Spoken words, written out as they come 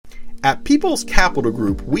At People's Capital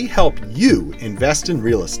Group, we help you invest in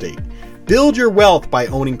real estate. Build your wealth by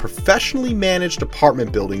owning professionally managed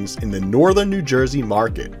apartment buildings in the northern New Jersey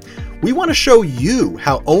market. We want to show you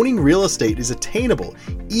how owning real estate is attainable,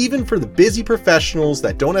 even for the busy professionals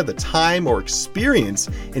that don't have the time or experience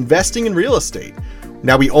investing in real estate.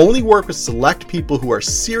 Now, we only work with select people who are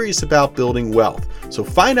serious about building wealth, so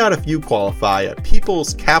find out if you qualify at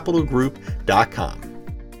peoplescapitalgroup.com.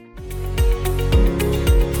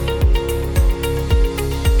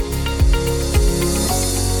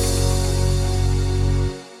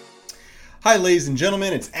 Hi, ladies and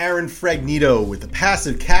gentlemen, it's Aaron Fragnito with the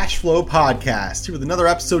Passive Cash Flow Podcast. Here with another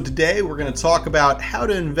episode today. We're going to talk about how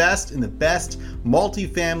to invest in the best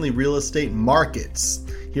multifamily real estate markets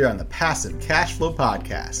here on the Passive Cash Flow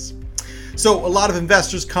Podcast. So a lot of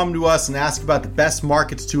investors come to us and ask about the best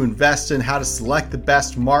markets to invest in, how to select the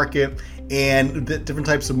best market, and the different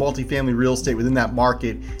types of multifamily real estate within that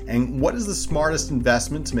market, and what is the smartest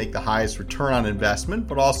investment to make the highest return on investment,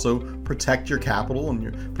 but also protect your capital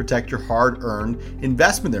and protect your hard-earned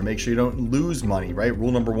investment there. Make sure you don't lose money, right?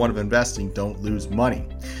 Rule number one of investing, don't lose money.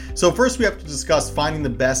 So first we have to discuss finding the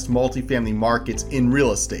best multifamily markets in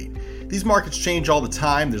real estate. These markets change all the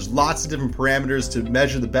time. There's lots of different parameters to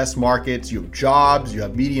measure the best markets. You have jobs, you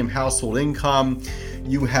have medium household income,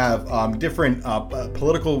 you have different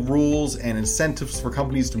political rules and incentives for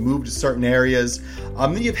companies to move to certain areas.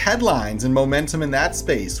 Then you have headlines and momentum in that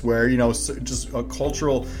space where, just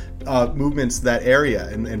cultural movements to that area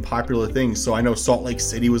and popular things. So I know Salt Lake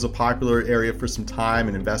City was a popular area for some time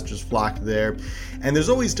and investors flocked there. And there's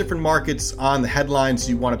always different markets on the headlines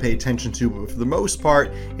you want to pay attention to, but for the most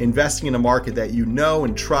part, investing in a market that you know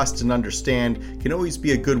and trust and understand can always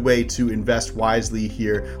be a good way to invest wisely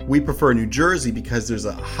here. We prefer New Jersey because there's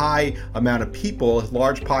a high amount of people, a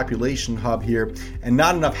large population hub here, and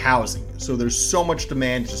not enough housing. So there's so much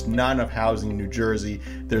demand, just not enough housing in New Jersey.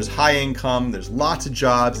 There's high income, there's lots of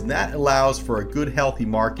jobs, and that allows for a good, healthy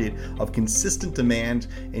market of consistent demand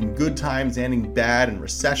in good times and in bad, and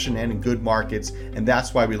recession and in good markets. And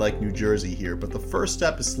that's why we like New Jersey here. But the first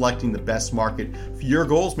step is selecting the best market for your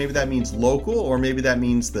goals. Maybe that means local, or maybe that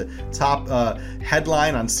means the top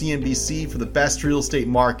headline on CNBC for the best real estate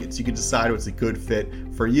markets. You can decide what's a good fit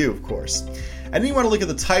for you, of course. And then you want to look at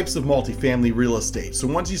the types of multifamily real estate. So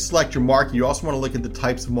once you select your market, you also want to look at the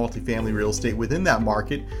types of multifamily real estate within that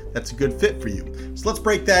market that's a good fit for you. So let's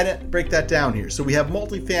break that down here. So we have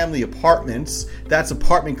multifamily apartments. That's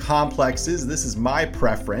apartment complexes. This is my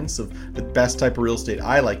preference of the best type of real estate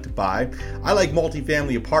I like to buy. I like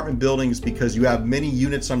multifamily apartment buildings because you have many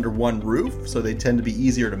units under one roof, so they tend to be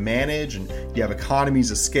easier to manage, and you have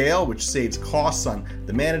economies of scale, which saves costs on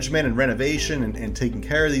the management and renovation and taking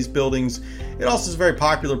care of these buildings. It also is a very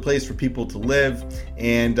popular place for people to live,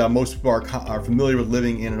 and most people are familiar with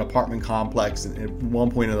living in an apartment complex at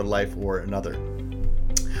one point in their life or another.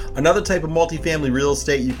 Another type of multifamily real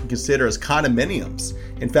estate you can consider is condominiums.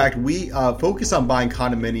 In fact, we focus on buying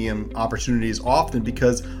condominium opportunities often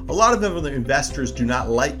because a lot of other investors do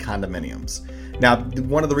not like condominiums. Now,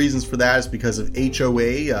 one of the reasons for that is because of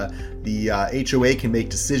HOA. The HOA can make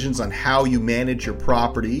decisions on how you manage your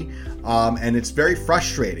property, and it's very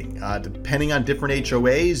frustrating. Depending on different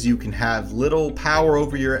HOAs, you can have little power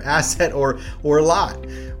over your asset or a lot.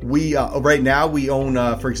 We right now we own,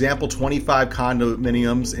 for example, 25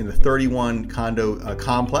 condominiums in a 31 condo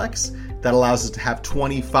complex. That allows us to have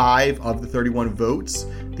 25 of the 31 votes.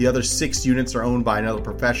 The other 6 units are owned by another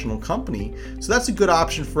professional company. So that's a good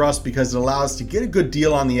option for us because it allows us to get a good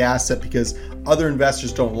deal on the asset because other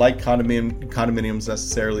investors don't like condominiums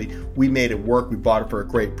necessarily. We made it work. We bought it for a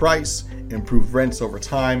great price, improved rents over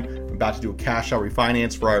time. I'm about to do a cash out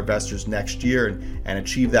refinance for our investors next year and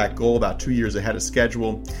achieve that goal about 2 years ahead of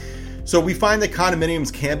schedule. So we find that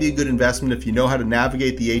condominiums can be a good investment if you know how to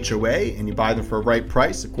navigate the HOA and you buy them for a right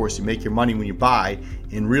price. Of course, you make your money when you buy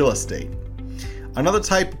in real estate. Another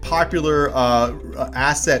type of popular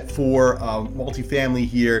asset for multifamily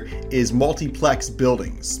here is multiplex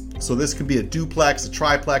buildings. So this could be a duplex, a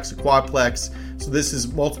triplex, a quadplex. So this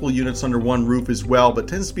is multiple units under one roof as well, but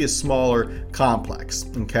tends to be a smaller complex.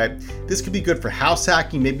 Okay, this could be good for house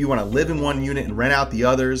hacking. Maybe you want to live in one unit and rent out the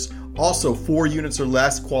others. Also, 4 units or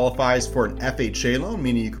less qualifies for an FHA loan,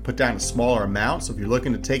 meaning you could put down a smaller amount. So if you're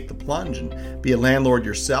looking to take the plunge and be a landlord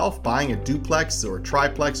yourself, buying a duplex or a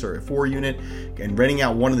triplex or a 4 unit and renting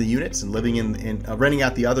out one of the units and renting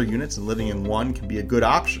out the other units and living in one can be a good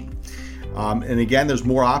option. And again, there's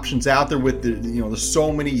more options out there with there's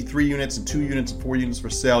so many 3 units and 2 units and 4 units for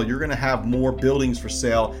sale. You're going to have more buildings for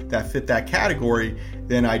sale that fit that category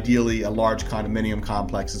than ideally a large condominium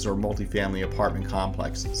complexes or multifamily apartment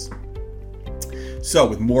complexes. So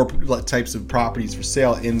with more types of properties for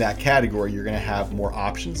sale in that category, you're going to have more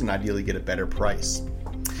options and ideally get a better price.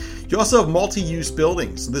 You also have multi-use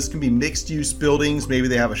buildings. So this can be mixed-use buildings. Maybe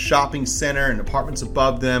they have a shopping center and apartments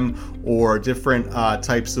above them, or different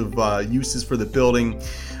types of uses for the building.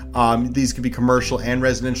 These could be commercial and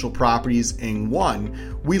residential properties in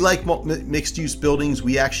one. We like mixed-use buildings.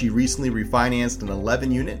 We actually recently refinanced an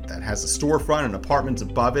 11-unit that has a storefront and apartments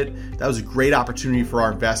above it. That was a great opportunity for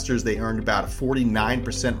our investors. They earned about a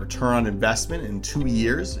 49% return on investment in 2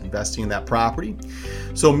 years investing in that property.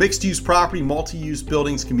 So mixed-use property, multi-use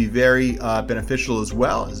buildings can be very beneficial as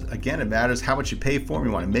well. Again, it matters how much you pay for them.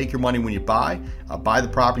 You want to make your money when you buy the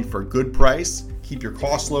property for a good price. Keep your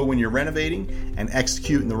costs low when you're renovating, and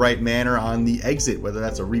execute in the right manner on the exit, whether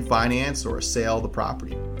that's a refinance or a sale of the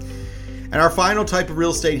property. And our final type of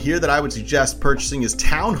real estate here that I would suggest purchasing is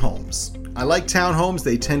townhomes. I like townhomes.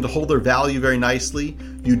 They tend to hold their value very nicely.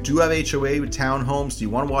 You do have HOA with townhomes, so you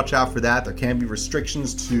want to watch out for that. There can be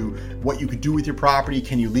restrictions to what you could do with your property.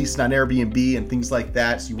 Can you lease it on Airbnb and things like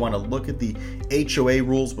that? So you want to look at the HOA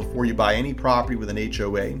rules before you buy any property with an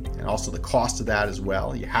HOA, and also the cost of that as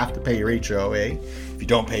well. You have to pay your HOA. If you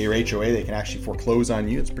don't pay your HOA, they can actually foreclose on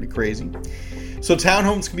you. It's pretty crazy. So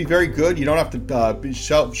townhomes can be very good. You don't have to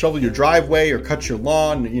shovel your driveway or cut your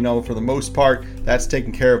lawn. For the most part, that's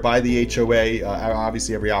taken care of by the HOA.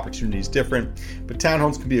 Obviously, every opportunity is different, but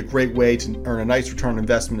townhomes can be a great way to earn a nice return on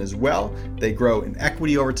investment as well. They grow in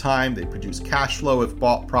equity over time. They produce cash flow if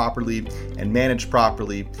bought properly and managed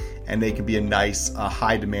properly, and they can be a nice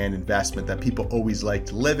high-demand investment that people always like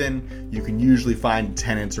to live in. You can usually find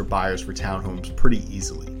tenants or buyers for townhomes pretty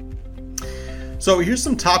easily. So here's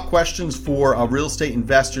some top questions for real estate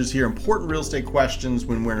investors here, important real estate questions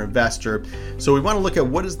when we're an investor. So we want to look at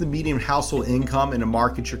what is the median household income in a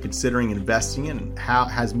market you're considering investing in, and how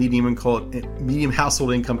has median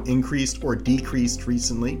household income increased or decreased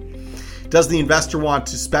recently? Does the investor want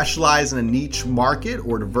to specialize in a niche market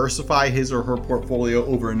or diversify his or her portfolio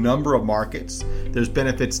over a number of markets? There's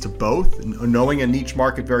benefits to both. Knowing a niche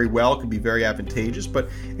market very well can be very advantageous, but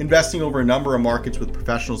investing over a number of markets with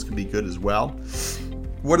professionals can be good as well.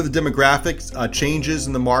 What are the demographics changes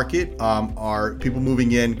in the market? Are people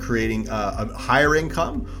moving in creating a higher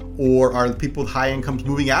income, or are the people with high incomes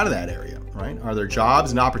moving out of that area? Right? Are there jobs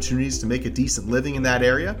and opportunities to make a decent living in that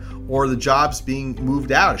area, or are the jobs being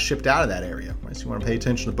moved out, shipped out of that area? Right? So you want to pay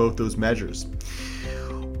attention to both those measures.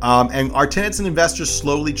 And are tenants and investors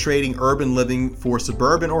slowly trading urban living for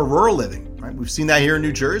suburban or rural living? Right? We've seen that here in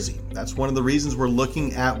New Jersey. That's one of the reasons we're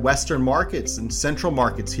looking at Western markets and central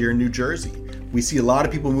markets here in New Jersey. We see a lot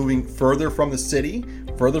of people moving further from the city,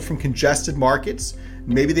 further from congested markets.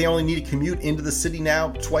 Maybe they only need to commute into the city now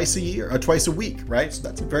twice a week, right? So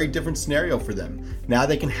that's a very different scenario for them. Now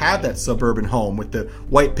they can have that suburban home with the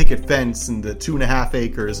white picket fence and the 2.5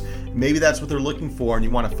 acres. Maybe that's what they're looking for, and you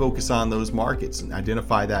want to focus on those markets and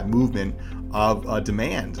identify that movement of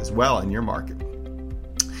demand as well in your market.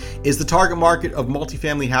 Is the target market of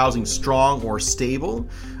multifamily housing strong or stable?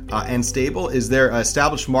 Is there an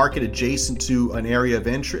established market adjacent to an area of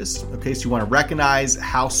interest? Okay, so you want to recognize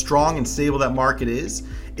how strong and stable that market is.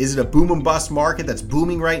 Is it a boom and bust market that's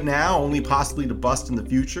booming right now, only possibly to bust in the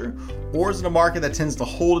future? Or is it a market that tends to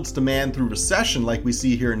hold its demand through recession, like we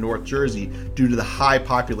see here in North Jersey, due to the high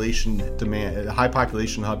population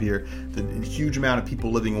hub here, the huge amount of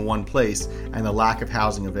people living in one place, and the lack of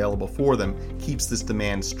housing available for them keeps this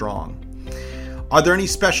demand strong. Are there any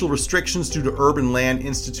special restrictions due to urban land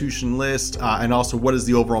institution list? And also, what is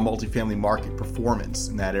the overall multifamily market performance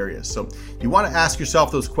in that area? So you want to ask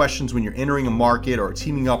yourself those questions when you're entering a market or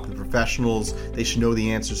teaming up with professionals. They should know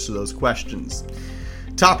the answers to those questions.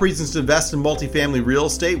 Top reasons to invest in multifamily real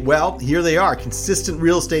estate. Well, here they are. Consistent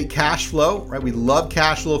real estate cash flow, right? We love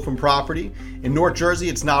cash flow from property. In North Jersey,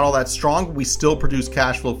 it's not all that strong, but we still produce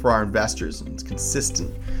cash flow for our investors, and it's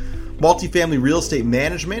consistent. Multifamily real estate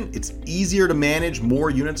management, it's easier to manage more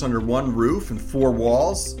units under one roof and 4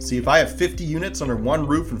 walls. See, if I have 50 units under one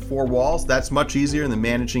roof and 4 walls, that's much easier than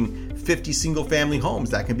managing 50 single family homes.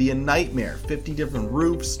 That can be a nightmare. 50 different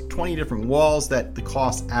roofs, 20 different walls, that the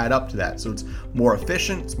costs add up to that. So it's more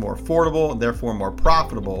efficient, it's more affordable, and therefore more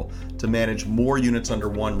profitable to manage more units under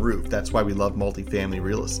one roof. That's why we love multifamily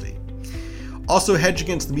real estate. Also hedge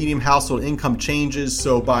against the median household income changes.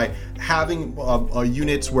 So by having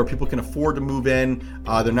units where people can afford to move in,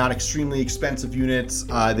 they're not extremely expensive units,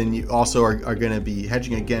 then you also are going to be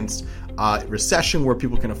hedging against recession where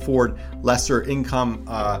people can afford lesser income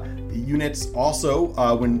units. Also,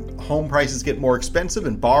 when home prices get more expensive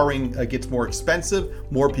and borrowing gets more expensive,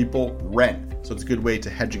 more people rent. So it's a good way to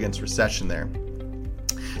hedge against recession there.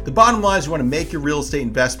 The bottom line is we want to make your real estate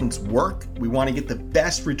investments work. We want to get the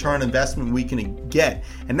best return on investment we can get.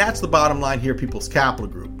 And that's the bottom line here at People's Capital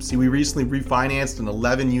Group. See, we recently refinanced an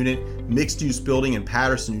 11-unit mixed-use building in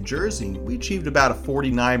Paterson, New Jersey. We achieved about a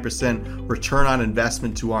 49% return on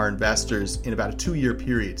investment to our investors in about a 2-year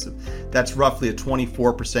period. So that's roughly a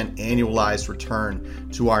 24% annualized return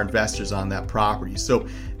to our investors on that property. So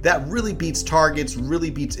that really beats targets, really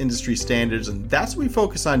beats industry standards, and that's what we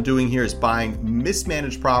focus on doing here, is buying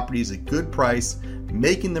mismanaged properties at good price,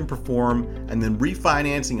 making them perform, and then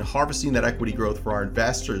refinancing and harvesting that equity growth for our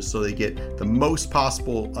investors so they get the most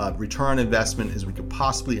possible return on investment as we could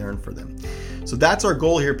possibly earn for them. So that's our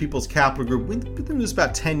goal here at People's Capital Group. We've been doing this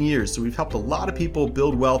about 10 years, so we've helped a lot of people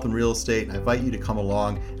build wealth in real estate, and I invite you to come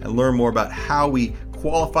along and learn more about how we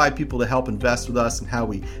qualify people to help invest with us and how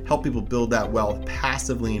we help people build that wealth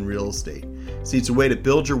passively in real estate. See, it's a way to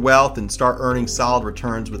build your wealth and start earning solid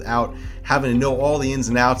returns without having to know all the ins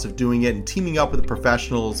and outs of doing it, and teaming up with the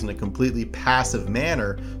professionals in a completely passive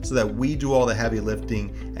manner so that we do all the heavy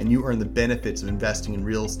lifting and you earn the benefits of investing in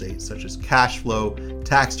real estate, such as cash flow,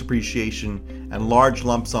 tax depreciation, and large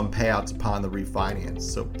lump sum payouts upon the refinance.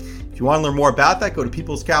 So if you want to learn more about that, go to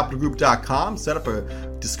peoplescapitalgroup.com, set up a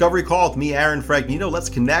discovery call with me, Aaron Fragnito. Let's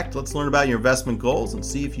connect. Let's learn about your investment goals and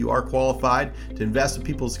see if you are qualified to invest with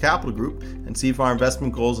People's Capital Group and see if our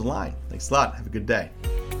investment goals align. Thanks a lot. Have a good day.